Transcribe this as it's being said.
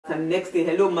And next day,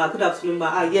 hello ma, good afternoon ma,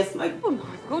 ah yes ma. Oh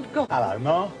my good God. Hello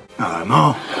ma. Hello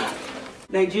ma.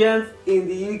 Nigerians in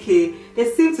the UK,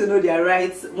 they seem to know their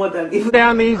rights more than even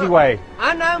Down the easy way.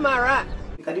 I know my rights.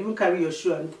 you can even carry your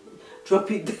shoe and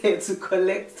drop it there to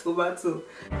collect tomato.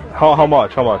 How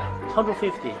much? How much?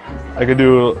 150. I could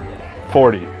do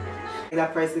 40.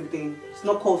 That pricing thing, it's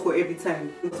not called for every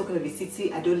time. I'm talking of a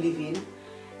city I don't live in,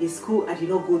 a school I did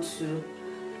not go to.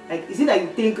 Like, is it that you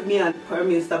think me and Prime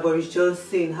Minister Boris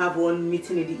Johnson have one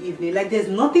meeting in the evening? Like, there's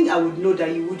nothing I would know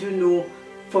that you wouldn't know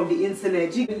from the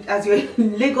internet. As you're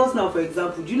in Lagos now, for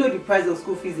example, do you know the price of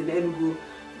school fees in Enugu,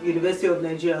 University of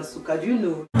Nigeria, Suka? Do you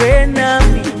know?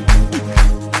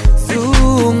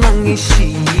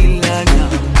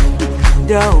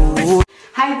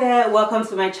 Hi there, welcome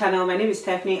to my channel. My name is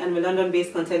Stephanie and I'm a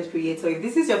London-based content creator. If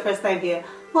this is your first time here,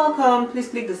 welcome. Please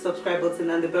click the subscribe button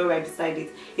and the bell right beside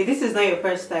it. If this is not your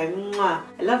first time, mwah,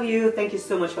 I love you. Thank you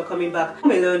so much for coming back.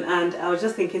 I'm alone and I was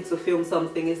just thinking to film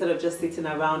something instead of just sitting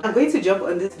around. I'm going to jump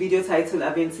on this video title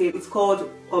I've been saying. It's called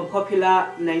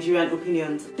Unpopular Nigerian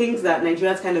Opinions. Things that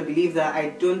Nigerians kind of believe that I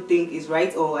don't think is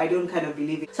right or I don't kind of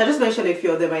believe it. So I just mentioned a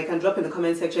few of them. I can drop in the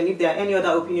comment section if there are any other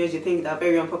opinions you think that are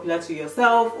very unpopular to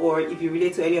yourself, or if you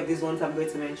relate to any of these ones I'm going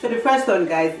to mention. So the first one,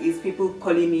 guys, is people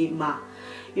calling me ma.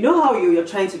 You know how you're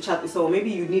trying to chat with someone, maybe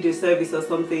you need a service or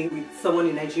something with someone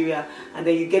in Nigeria, and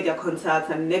then you get their contact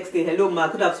and next day, hello ma,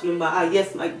 good afternoon ma, ah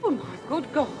yes ma. Oh my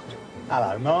good God.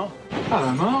 Hello ma.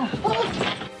 Hello ma.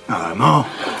 Hello ma.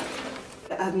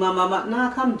 Mama,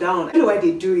 nah, calm down. I know why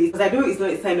they do it, because I know it's not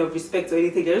a sign of respect or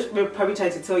anything. They're just probably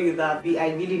trying to tell you that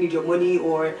I really need your money,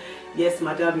 or yes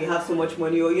madam, you have so much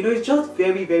money, or you know, it's just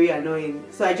very, very annoying.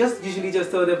 So I just usually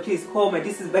just tell them, please call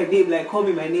this is my name, like call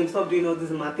me my name, stop doing all this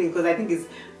my thing, because I think it's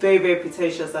very, very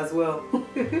pretentious as well.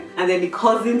 And then the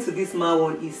cousin to this man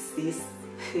one is sis.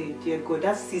 Hey, dear God,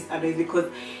 that sis annoys, because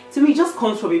to me it just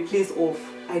comes from a place of,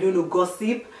 I don't know,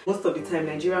 gossip. Most of the time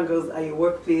Nigerian girls are your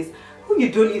workplace who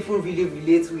you don't even really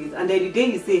relate with, and then the day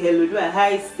you say hello, do I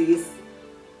hi sis?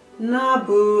 Nah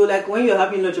boo, like when you're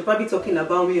having lunch you're probably talking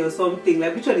about me or something,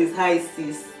 like which one is hi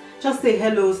sis? Just say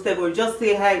hello Steph, or just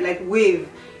say hi, like wave.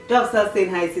 Don't start saying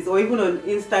hi sis. Or even on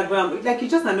Instagram, like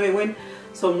it's just annoying when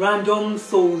some random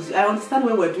souls, I understand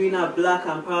when we're doing our black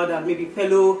and proud and maybe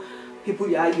fellow people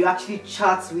you actually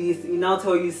chat with, you now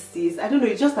tell you sis. I don't know,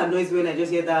 it just annoys me when I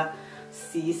just hear that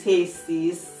sis, hey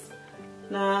sis.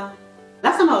 Nah.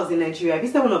 Last time I was in Nigeria, I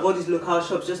visited one of all these local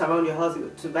shops just around your house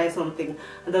to buy something,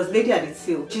 and there was a lady at the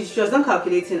till. She was done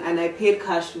calculating and I paid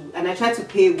cash, and I tried to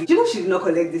pay with, you know, she did not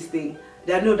collect this thing.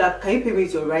 That no, that can you pay me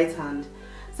with your right hand?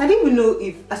 So I didn't even know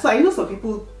if, so I know some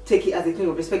people take it as a thing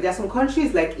of respect. There are some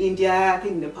countries like India, I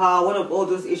think Nepal, one of all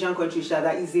those Asian countries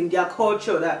that is in their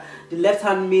culture that the left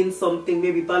hand means something,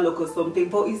 maybe bad luck or something.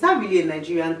 But is that really a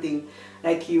Nigerian thing?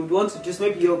 Like you would want to just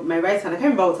maybe my right hand, I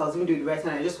can't remember what I was even doing with the right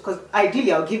hand, I just, because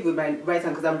ideally I'll give with my right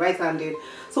hand because I'm right-handed.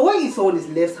 So what if someone is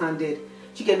left-handed?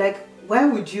 You get like, why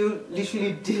would you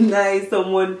literally deny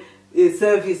someone a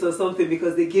service or something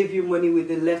because they gave you money with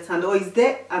the left hand? Or is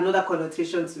there another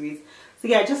connotation to it? So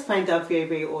yeah, I just find that very,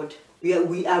 very odd. We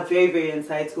are very, very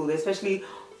entitled, especially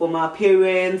from our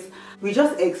parents. We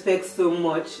just expect so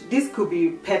much. This could be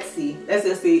petty. Let's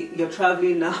just say you're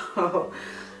traveling now.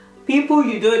 People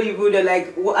you don't even,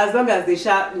 like, as long as they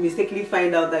mistakenly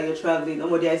find out that you're traveling,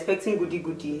 or they're expecting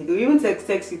goody. They'll even text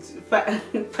you to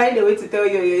find a way to tell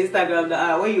you on your Instagram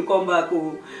that when you come back,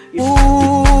 you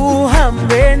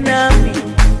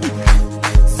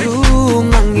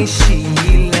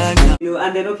know,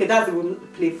 and then okay, that's even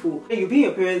playful. You be in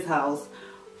your parents' house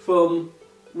from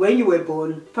when you were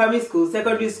born, primary school,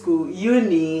 secondary school,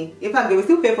 uni. In fact, they will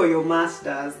still pay for your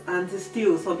masters, and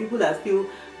still some people are still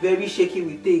very shaky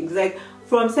with things. Like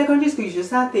from secondary school, you should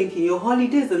start thinking your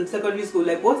holidays in secondary school,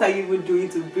 like what are you even doing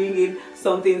to bring in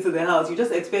something into the house? You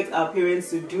just expect our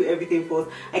parents to do everything for us.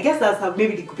 I guess that's how,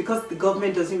 maybe because the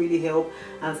government doesn't really help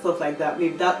and stuff like that.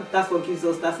 Maybe that's what gives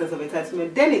us that sense of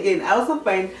entitlement. Then again, I also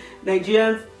find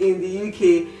Nigerians in the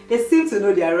UK, they seem to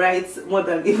know their rights more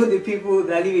than even the people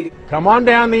that live in it. Come on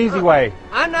down the easy way.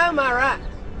 I know my rights.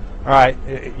 Alright,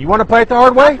 you want to play it the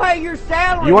hard way? I pay your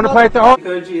salary. You want to play it the hard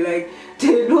way? Country, like,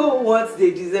 they know what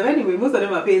they deserve. Anyway, most of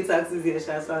them are paying taxes here,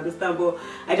 so I understand, but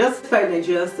I just find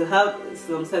Nigerians to have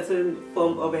some certain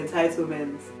form of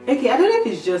entitlement. Okay, I don't know if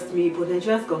it's just me, but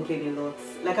Nigerians complain a lot.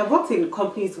 Like, I've worked in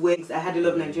companies where I had a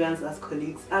lot of Nigerians as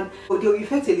colleagues, and they'll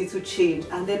effect a little change,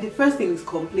 and then the first thing is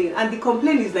complain, and the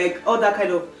complaint is like all that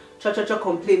kind of cha-cha-cha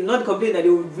complaint, not the complaint that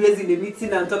they will raise in a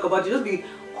meeting and talk about. You just be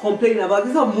complaining about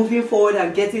this, not moving forward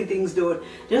and getting things done.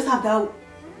 They just have that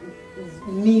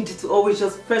need to always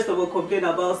just first of all complain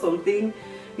about something.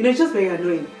 You know, it's just very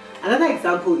annoying. Another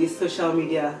example is social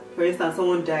media. For instance,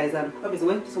 someone dies, and obviously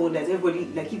when someone dies, everybody,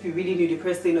 like if you really knew the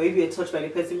person or if you were touched by the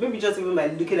person, maybe just even by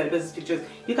looking at the person's pictures,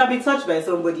 you can be touched by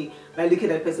somebody by looking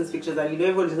at the person's pictures, and you know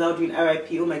everyone is now doing RIP,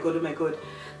 oh my god, oh my god.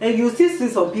 And you still see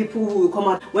some people who will come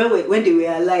out when they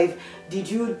were alive. Did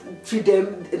you treat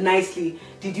them nicely?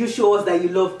 Did you show us that you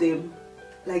love them?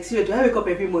 Like seriously, do I wake up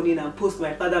every morning and post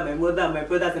my father, my mother, and my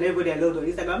brothers and everybody I loved on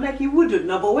Instagram? I'm like, you wouldn't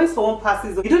now, but when someone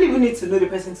passes, you don't even need to know the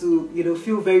person to, you know,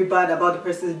 feel very bad about the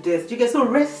person's death. You get so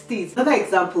rest it. Another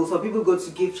example, some people go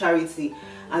to give charity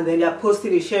and then they're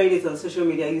posting it, sharing it on social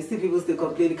media. You see people still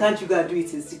complaining, can't you go and do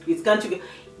it in secret? Can't you go?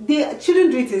 They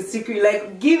shouldn't do it in secret.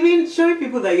 Like showing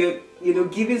people that you're, you know,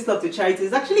 giving stuff to charity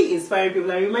is actually inspiring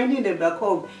people and reminding them that,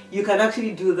 come, you can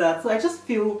actually do that. So I just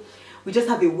feel we just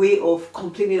have a way of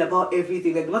complaining about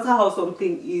everything. Like no matter how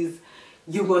something is,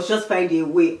 you must just find a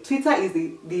way. Twitter is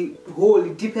the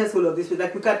deepest hole of this.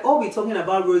 Like we can all be talking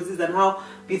about roses and how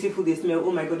beautiful they smell.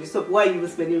 Oh my god, stop! Why are you even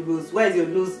smelling rose? Why is your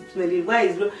nose smelling? Why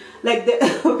is like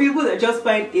the people that just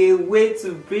find a way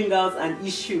to bring out an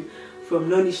issue from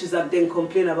non-issues and then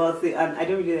complain about it, and I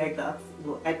don't really like that.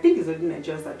 But I think it's only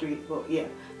Nigerians that do it. But yeah,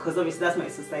 because obviously that's my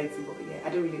society. But yeah,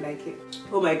 I don't really like it.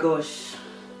 Oh my gosh.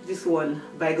 This one,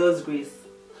 by God's grace,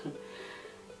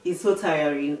 it's so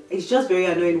tiring. It's just very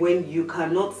annoying when you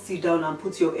cannot sit down and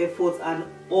put your efforts and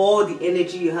all the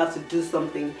energy you have to do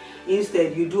something.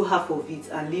 Instead, you do half of it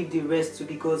and leave the rest to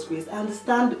be God's grace. I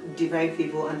understand divine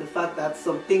favor and the fact that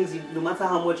some things, no matter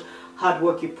how much hard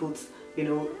work you put, you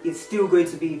know, it's still going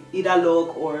to be either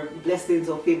luck or blessings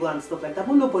or favor and stuff like that.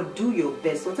 But no, but do your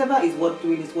best. Whatever is worth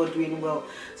doing is worth doing well.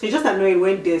 So it's just annoying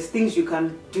when there's things you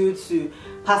can do to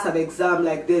pass an exam,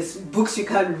 like there's books you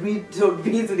can read to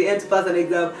the end to pass an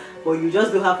exam, but you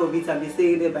just do half of it and be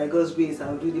saying it by God's grace,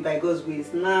 I'll do it by God's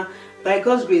grace. Nah, by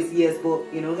God's grace, yes, but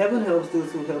you know, heaven helps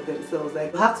those who help themselves.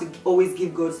 Like you have to always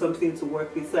give God something to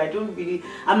work with. So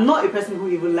I'm not a person who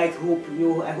even likes hope, you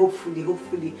know. I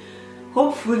hopefully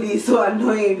it's so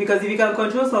annoying, because if you can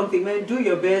control something, man, do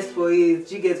your best for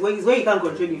it. You get when you can't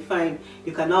control it, fine,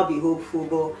 you can now be hopeful.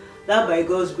 But that by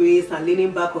God's grace and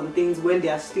leaning back on things when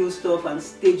there are still stuff and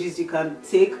stages you can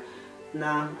take,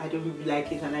 nah, I don't really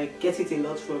like it, and I get it a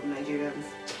lot from Nigerians.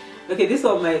 Okay, this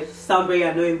one might sound very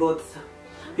annoying, but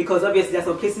because obviously there are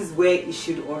some places where it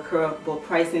should occur, but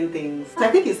pricing things. So I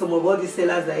think it's some of all these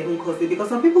sellers that even cause it, because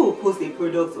some people will post a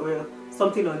product or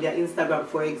something on their Instagram,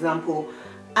 for example,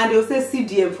 and they'll say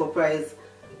CDM for price.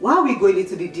 Why are we going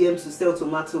into the DM to sell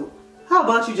tomato? How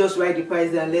about you just write the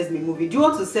price there and let's be moving? Do you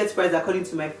want to set price according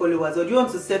to my followers, or do you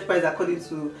want to set price according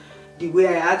to the way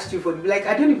I asked you for? Like,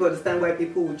 I don't even understand why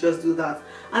people would just do that.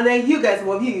 And then you guys, some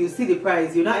of you see the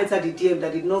price, you now enter the DM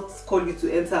that did not call you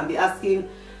to enter and be asking,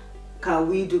 can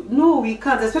we do? No, we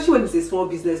can't, especially when it's a small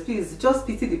business. Please just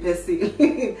pity the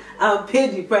person and pay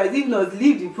the price. If not,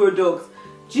 leave the product.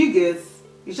 Do you get?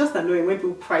 It's just annoying when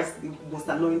people price the most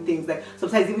annoying things. Like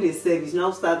sometimes even a service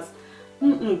now starts,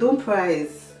 don't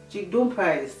price, don't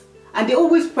price. And they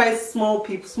always price small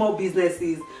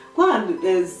businesses. Go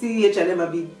and see H&M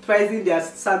and be pricing their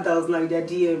sandals now in their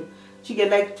DM. You get,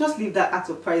 like, just leave that act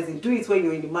of pricing. Do it when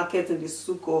you're in the market, in the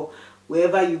souk, or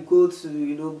wherever you go to,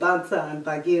 you know, banter and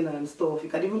bargain and stuff. You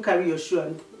can even carry your shoe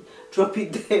and drop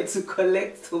it there to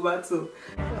collect tomato.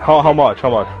 How much? How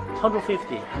much?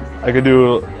 150. I could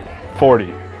do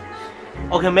 40.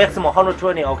 Okay, maximum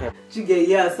 120. Okay. You get,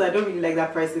 yeah, so I don't really like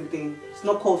that pricing thing. It's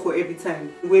not called for every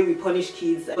time. The way we punish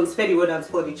kids, spare the word and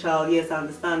spoil the child. Yes, I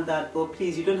understand that, but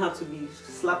please, you don't have to be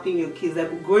slapping your kids.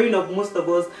 Like growing up, most of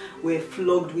us were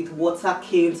flogged with water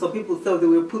canes. Some people thought they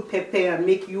will put pepper and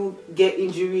make you get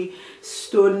injury,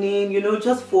 stoning, you know,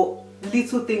 just for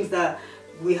little things that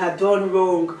we had done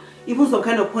wrong. Even some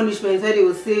kind of punishments where they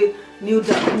will say, kneel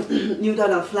down, kneel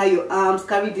down and fly your arms,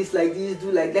 carry this like this,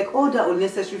 do like all that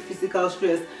unnecessary physical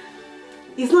stress.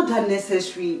 It's not that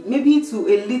necessary. Maybe to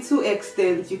a little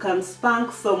extent you can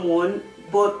spank someone,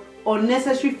 but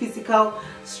unnecessary physical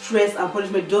stress and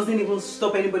punishment doesn't even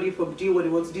stop anybody from doing what they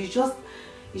want to do.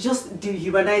 It's just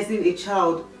dehumanizing a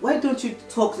child. Why don't you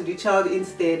talk to the child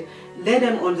instead? Let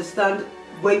them understand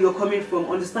where you're coming from,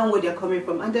 understand where they're coming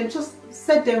from, and then just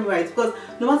set them right. Because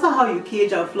no matter how you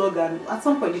cage and flog, and at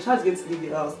some point the child's going to leave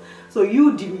the house. So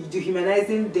you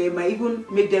dehumanizing them might even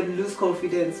make them lose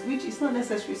confidence, which is not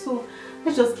necessary. So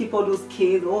let's just keep all those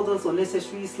canes, all those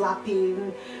unnecessary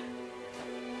slapping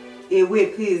away,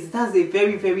 please. That's a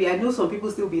very, I know some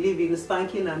people still believe in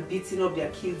spanking and beating up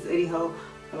their kids anyhow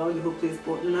around the whole place,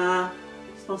 but nah,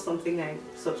 it's not something I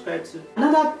subscribe to.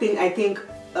 Another thing I think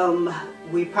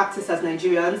we practice as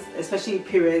Nigerians, especially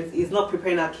parents, is not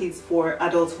preparing our kids for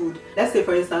adulthood. Let's say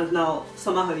for instance now,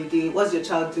 summer holiday, what's your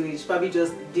child doing? She's probably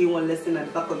just doing one lesson at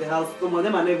the back of the house. Some of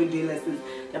them are not even doing lessons.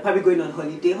 They're probably going on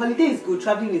holiday. Holiday is good,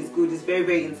 traveling is good, it's very,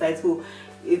 very insightful.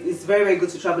 It's very, very good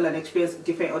to travel and experience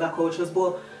different other cultures,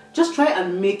 but just try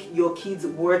and make your kids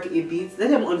work a bit.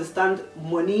 Let them understand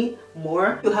money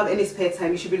more. If you have any spare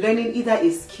time, you should be learning either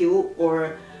a skill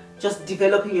or just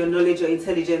developing your knowledge or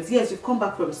intelligence. Yes, you've come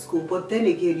back from school, but then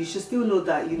again, you should still know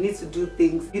that you need to do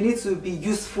things. You need to be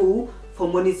useful for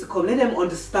money to come. Let them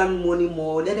understand money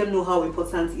more. Let them know how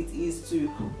important it is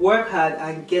to work hard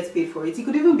and get paid for it. You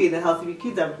could even be in the house if your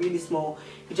kids are really small.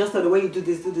 You just know the way you do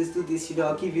this, do this, do this, you know,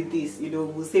 I'll give you this, you know,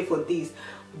 we'll save for this.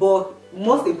 But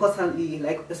most importantly,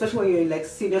 like especially when you're in like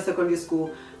senior secondary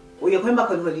school, when you're going back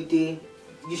on holiday,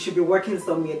 you should be working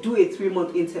somewhere. Do a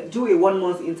 3-month intern, do a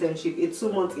 1-month internship, a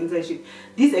 2-month internship.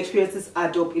 These experiences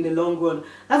add up in the long run.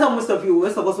 That's how most of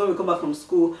us when we come back from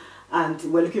school and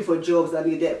we're looking for jobs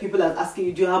and people are asking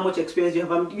you, do you have how much experience you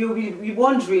have? You'll be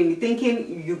wondering,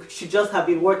 thinking you should just have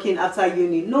been working after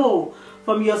uni. No,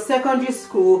 from your secondary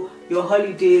school, your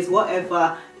holidays,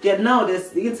 whatever, now there's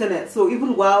the internet. So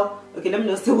even while, okay, let me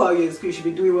not say while you're in school you should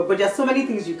be doing work, but there's so many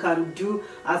things you can do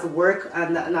as work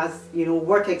and as, you know,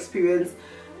 work experience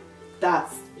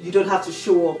that you don't have to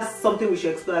show up. That's something we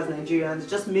should explore as Nigerians,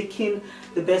 just making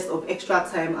the best of extra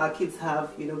time our kids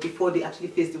have, you know, before they actually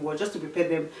face the world, just to prepare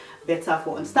them better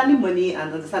for understanding money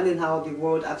and understanding how the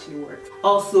world actually works.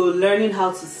 Also, learning how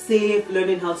to save,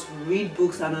 learning how to read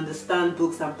books and understand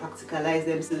books and practicalize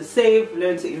them. So save,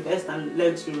 learn to invest and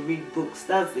learn to read books.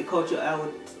 That's a culture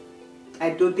I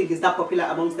don't think is that popular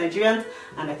amongst Nigerians,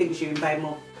 and I think we should imbibe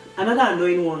more. Another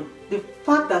annoying one, the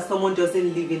fact that someone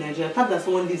doesn't live in Nigeria, the fact that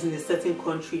someone lives in a certain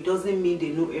country doesn't mean they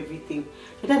know everything.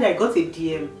 The other day I got a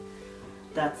DM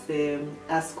that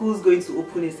our school's going to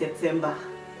open in September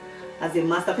as a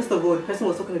master. First of all, the person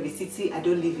was talking of a city I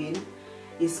don't live in,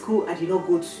 a school I did not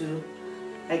go to.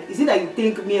 Like, is it that you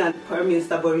think me and Prime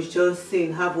Minister Boris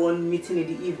Johnson have one meeting in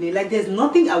the evening? Like, there's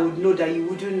nothing I would know that you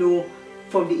wouldn't know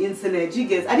from the internet. You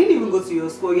guys, I didn't even go to your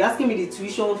school. You're asking me the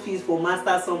tuition fees for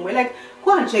master somewhere. Like,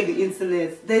 go and check the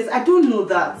internet. I don't know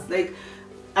that. Like,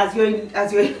 as you're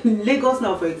in Lagos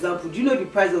now, for example, do you know the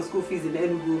price of school fees in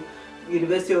Enugu,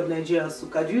 University of Nigeria,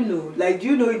 Suka? Do you know? Like, do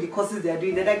you know the courses they're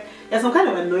doing? There's some kind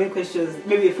of annoying questions.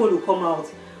 Maybe a phone will come out.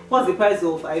 What's the price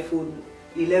of iPhone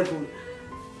 11?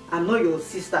 I'm not your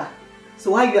sister.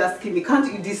 So why are you asking me? Can't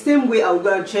you, the same way I would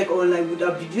go and check online, do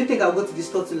you think I'll go to the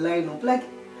store to line up? Like,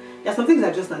 there's some things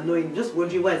that are just annoying. Just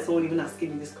wondering why is someone even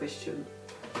asking me this question.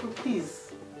 So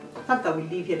please, the fact that we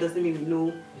live here doesn't mean we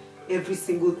know every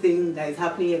single thing that is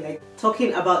happening here. Like,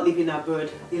 talking about living abroad,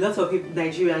 a lot of people,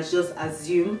 Nigerians, just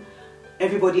assume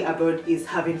everybody abroad is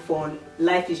having fun.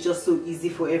 Life is just so easy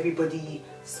for everybody.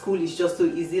 School is just so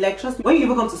easy. Like, trust me, when you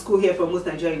even come to school here from most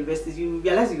Nigerian universities, you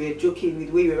realize you were joking with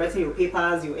the way you were writing your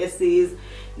papers, your essays.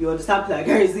 You understand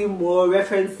plagiarism more,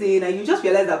 referencing, and you just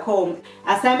realize that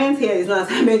assignment here is not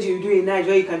assignment you do in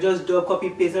Nigeria. You can just drop, copy,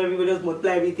 paste, everybody just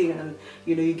multiply everything, and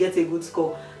you know you get a good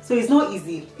score. So it's not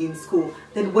easy in school.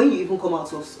 Then when you even come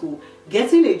out of school,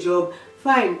 getting a job,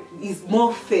 fine, is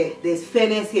more fair. There's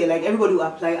fairness here. Like, everybody will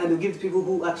apply and they'll give to people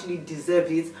who actually deserve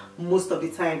it most of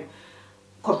the time,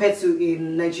 compared to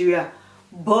in Nigeria.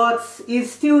 But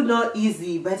it's still not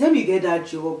easy. By the time you get that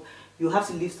job, you have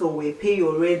to live somewhere, pay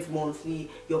your rent monthly,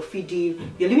 your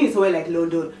feeding. You're living somewhere like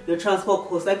London, your transport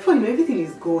costs, like, for you, everything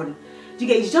is gone. You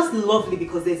get, it's just lovely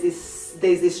because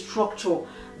there's a structure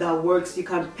that works. You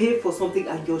can pay for something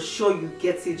and you're sure you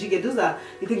get it. You get, those are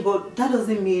the things, but that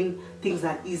doesn't mean things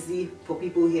are easy for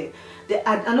people here.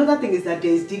 Another thing is that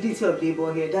there's dignity of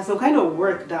labor here. There's some kind of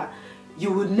work that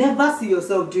you would never see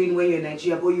yourself doing when you're in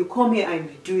Nigeria, but you come here and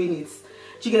you're doing it.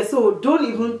 You get, so don't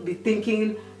even be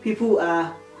thinking people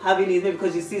are having it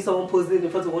because you see someone posting in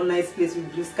front of one nice place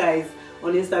with blue skies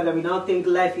on Instagram. You now think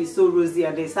life is so rosy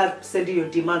and they start sending your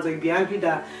demands, or you be angry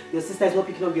that your sister is not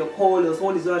picking up your call, or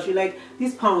someone is not actually, like,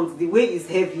 these pounds, the way it's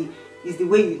heavy is the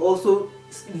way it also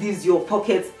leaves your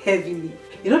pockets heavily.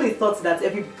 You know, the thought that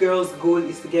every girl's goal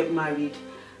is to get married.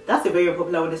 That's a very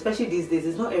popular one, especially these days.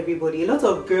 It's not everybody. A lot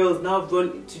of girls now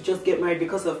run to just get married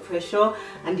because of pressure,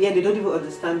 and yeah, they don't even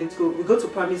understand it. So we go to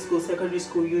primary school, secondary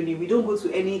school, uni. We don't go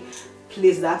to any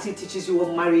place that actually teaches you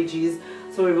what marriage is.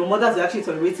 So your mothers are actually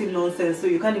tolerating nonsense, so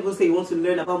you can't even say you want to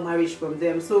learn about marriage from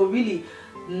them. So really,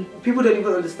 people don't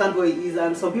even understand what it is,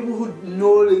 and some people who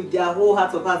know their whole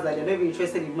heart of hearts that they're never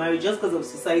interested in marriage just because of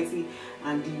society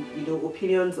and the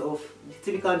opinions of the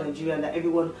typical Nigerian that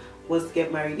everyone wants to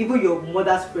get married. Even your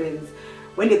mother's friends,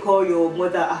 when they call your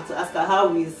mother to ask her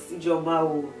how is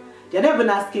Ijoma, they're not even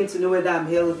asking to know whether I'm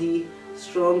healthy,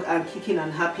 strong and kicking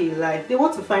and happy in life. They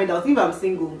want to find out if I'm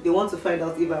single. They want to find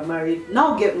out if I'm married.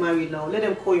 Now get married now. Let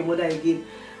them call your mother again.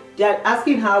 They're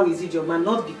asking how is it your man,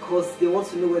 not because they want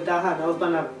to know whether her and her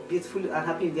husband are beautiful and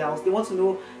happy in their house. They want to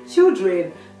know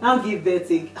children. Now give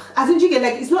birth. As in, you get,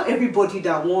 like, it's not everybody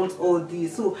that wants all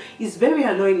this. So it's very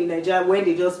annoying in Nigeria when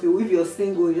they just feel if you're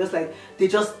single, just like they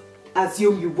just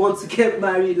assume you want to get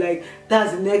married, like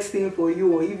that's the next thing for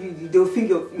you, or if they'll think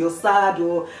you're sad,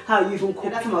 or how you even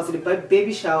cope. That time I was in the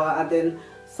baby shower, and then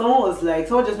someone just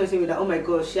messaged me that, oh my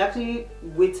gosh, she actually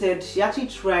waited, she actually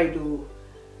tried to.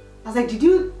 I was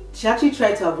like, she actually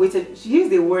tried to have waited. She used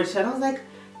the word, and I was like,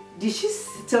 did she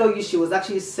tell you she was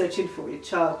actually searching for a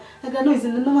child? Like, I know it's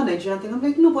a normal Nigerian thing. I'm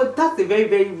like, no, but that's a very,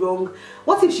 very wrong.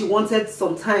 What if she wanted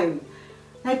some time?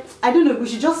 Like, I don't know, we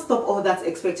should just stop all that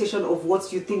expectation of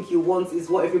what you think you want is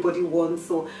what everybody wants.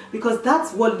 So, because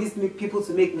that's what leads people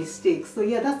to make mistakes. So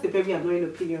yeah, that's a very annoying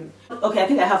opinion. Okay, I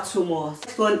think I have two more.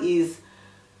 Next one is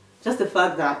just the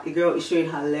fact that a girl is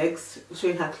showing her legs,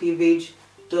 showing her cleavage,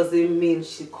 doesn't mean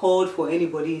she called for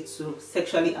anybody to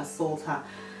sexually assault her.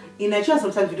 In Nigeria,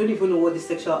 sometimes we don't even know what the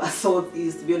sexual assault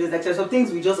is, to be honest. Like, there's some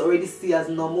things we just already see as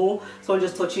normal. Someone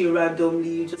just touching you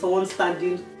randomly, someone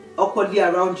standing awkwardly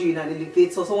around you in an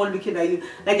elevator, someone looking at you.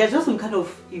 Like, there's just some kind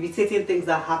of irritating things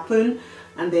that happen,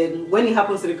 and then when it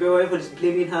happens to the girl, everybody's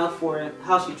blaming her for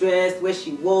how she dressed, where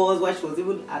she was, why she was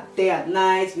even there at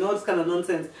night, you know, all this kind of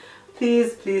nonsense.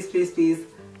 Please, please, please, please,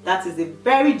 that is a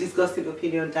very disgusting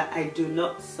opinion that I do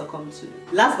not succumb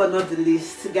to. Last but not the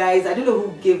least, guys, I don't know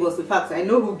who gave us, in fact I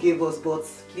know who gave us, but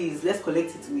please, let's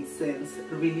collect it with sense.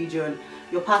 Religion.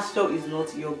 Your pastor is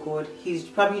not your God. He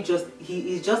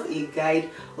is just a guide,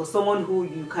 or someone who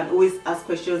you can always ask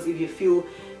questions if you feel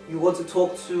you want to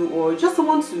talk to, or just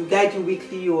someone to guide you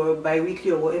weekly or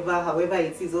bi-weekly or whatever, however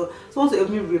it is, or someone to help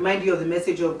you remind you of the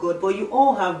message of God. But you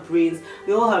all have brains.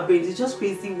 We all have brains. It's just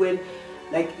crazy when,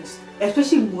 like,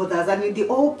 especially mothers, I mean, they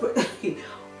all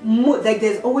like,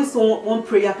 there's always one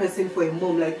prayer person for a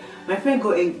mom. Like, my friend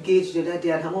got engaged the other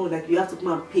day, and her mom was like, you have to come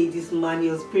and pay this man,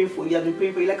 he was praying for you, I've been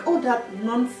praying for you. Like, all that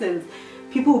nonsense.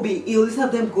 People will be ill, instead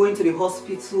of them going to the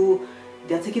hospital,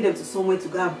 they're taking them to somewhere to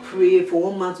go and pray,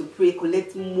 for one man to pray,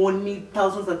 collect money,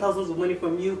 thousands and thousands of money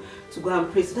from you to go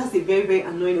and pray. So that's a very, very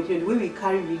annoying opinion. The way we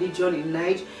carry religion in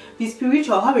Nigeria, be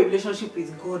spiritual, have a relationship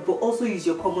with God, but also use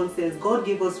your common sense. God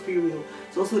gave us free will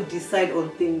to also decide on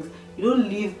things. You don't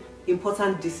leave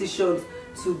important decisions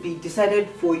to be decided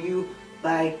for you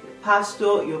by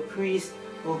pastor, your priest,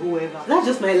 or whoever. That's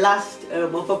just my last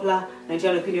unpopular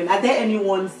Nigerian opinion. Are there any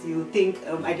ones you think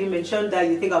I didn't mention that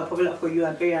you think are popular for you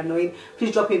and very annoying?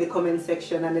 Please drop it in the comment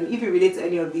section, and then if you relate to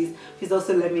any of these, please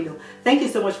also let me know. Thank you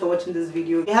so much for watching this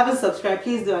video. If you haven't subscribed,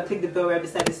 please do, and click the bell right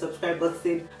beside the subscribe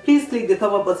button. Please click the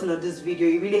thumb up button on this video.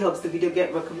 It really helps the video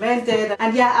get recommended.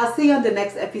 And yeah, I'll see you on the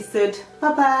next episode.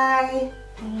 Bye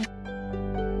bye.